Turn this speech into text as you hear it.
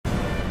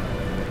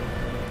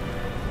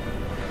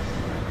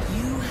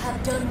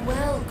have done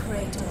well,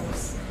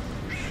 Kratos.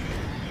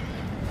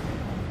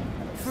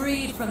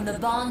 Freed from the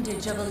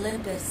bondage of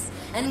Olympus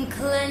and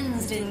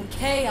cleansed in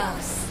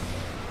chaos,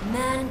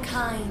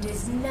 mankind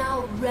is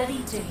now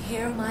ready to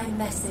hear my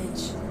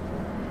message.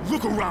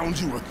 Look around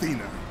you,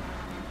 Athena.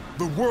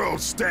 The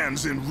world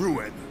stands in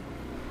ruin.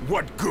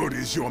 What good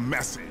is your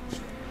message?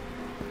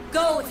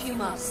 Go if you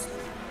must.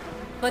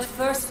 But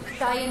first,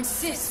 I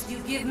insist you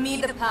give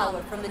me the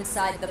power from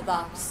inside the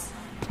box.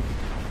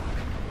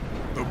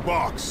 The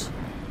box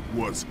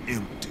was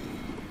empty.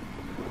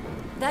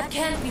 That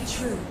can't be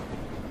true.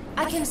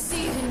 I can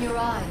see it in your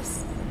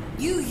eyes.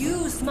 You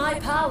used my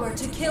power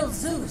to kill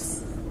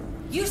Zeus.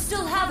 You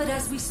still have it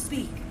as we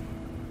speak.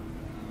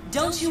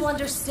 Don't you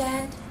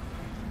understand?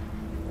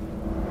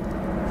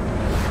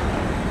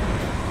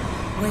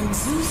 When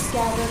Zeus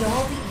gathered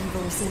all the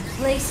evils and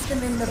placed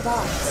them in the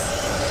box,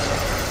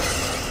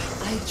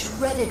 I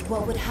dreaded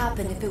what would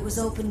happen if it was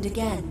opened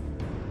again.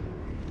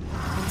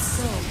 And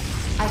so,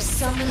 I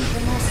summoned the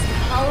most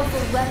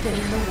powerful weapon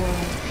in the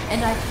world,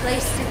 and I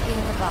placed it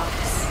in the box.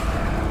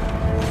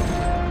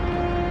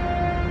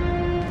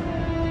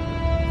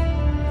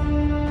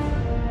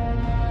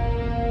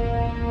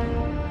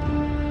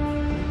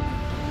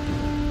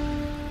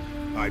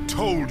 I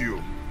told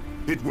you,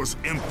 it was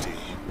empty.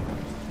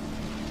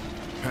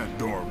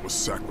 Pandora was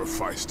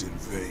sacrificed in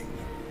vain.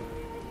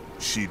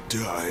 She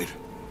died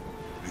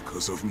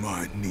because of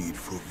my need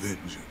for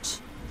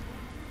vengeance.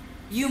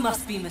 You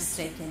must be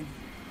mistaken.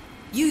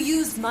 You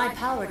used my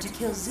power to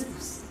kill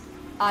Zeus.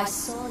 I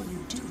saw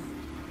you do it.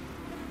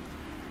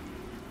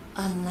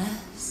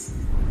 Unless...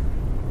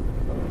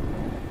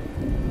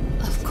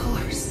 Of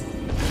course.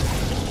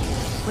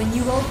 When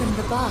you opened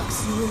the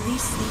box, you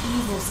released the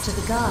evils to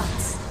the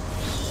gods.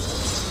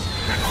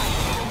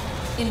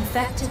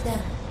 Infected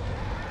them.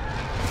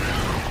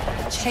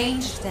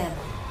 Changed them.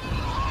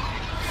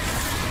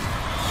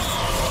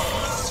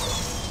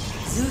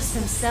 Zeus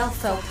himself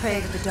fell prey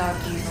to the dark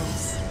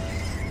evils.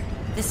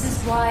 This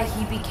is why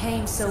he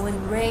became so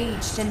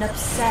enraged and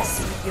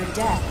obsessed with your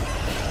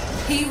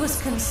death. He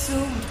was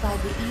consumed by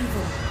the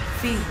evil,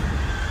 fear.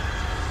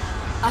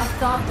 I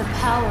thought the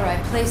power I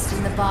placed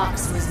in the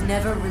box was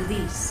never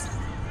released.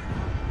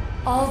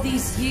 All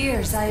these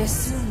years I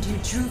assumed you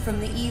drew from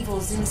the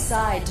evils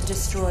inside to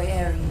destroy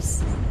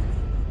Ares.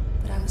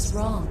 But I was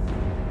wrong.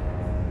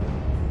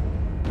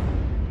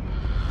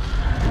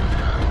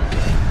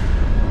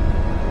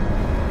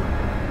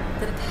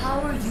 The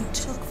power you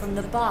took from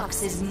the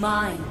box is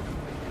mine.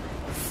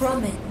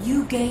 From it,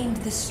 you gained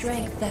the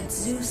strength that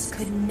Zeus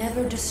could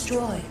never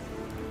destroy.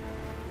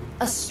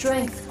 A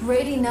strength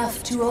great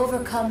enough to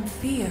overcome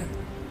fear.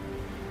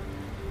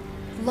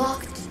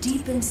 Locked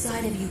deep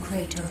inside of you,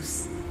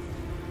 Kratos,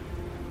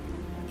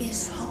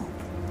 is hope.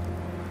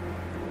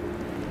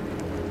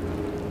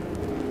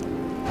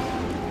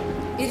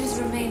 It has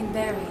remained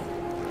buried,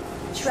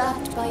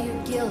 trapped by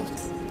your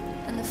guilt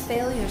and the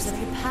failures of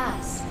your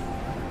past.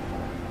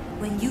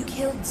 When you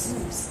killed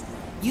Zeus,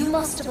 you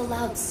must have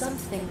allowed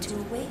something to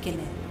awaken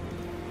it.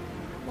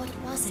 What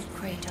was it,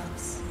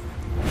 Kratos?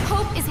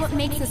 Hope is what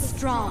makes us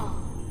strong.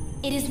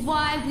 It is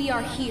why we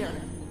are here.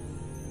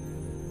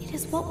 It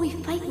is what we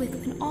fight with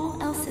when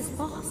all else is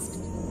lost.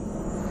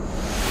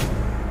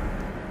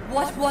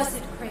 What was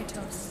it,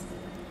 Kratos?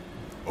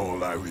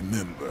 All I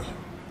remember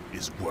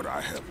is what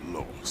I have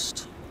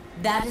lost.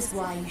 That is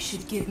why you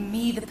should give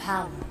me the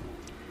power.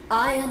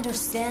 I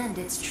understand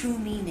its true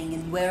meaning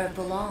and where it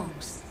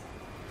belongs.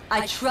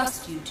 I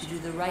trust you to do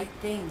the right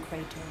thing,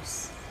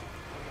 Kratos.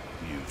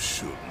 You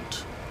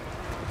shouldn't.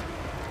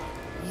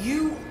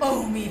 You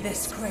owe me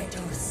this,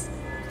 Kratos.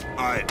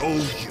 I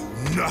owe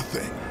you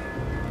nothing.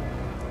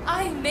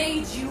 I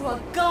made you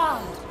a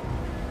god.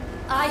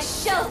 I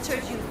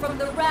sheltered you from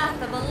the wrath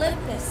of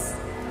Olympus.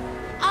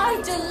 I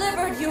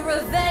delivered your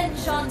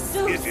revenge on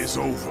Zeus. It is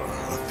over,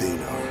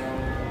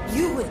 Athena.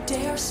 You would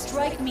dare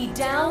strike me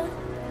down?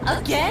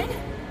 Again?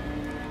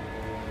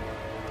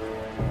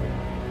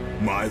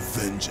 My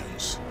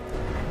vengeance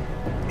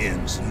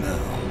ends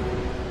now.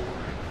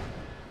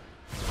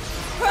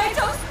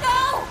 Kratos,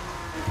 no!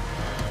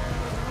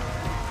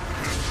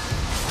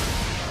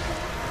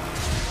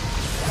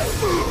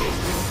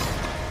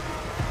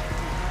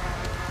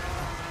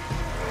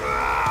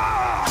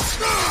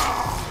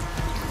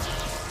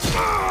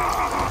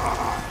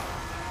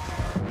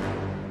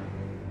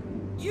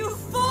 You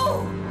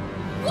fool!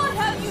 What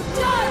have you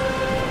done?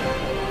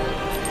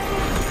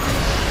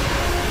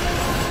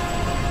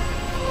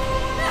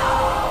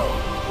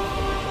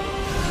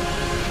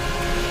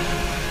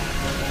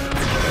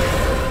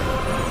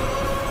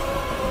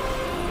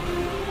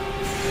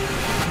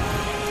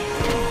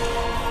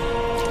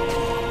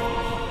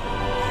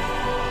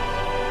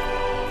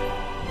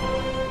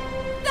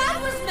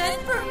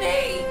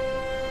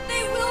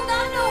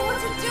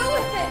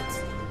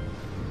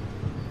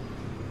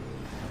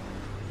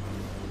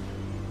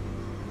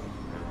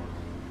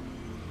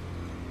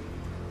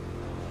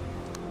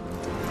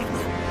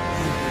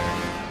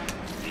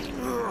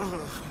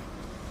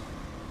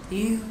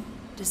 You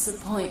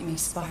disappoint me,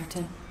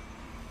 Spartan.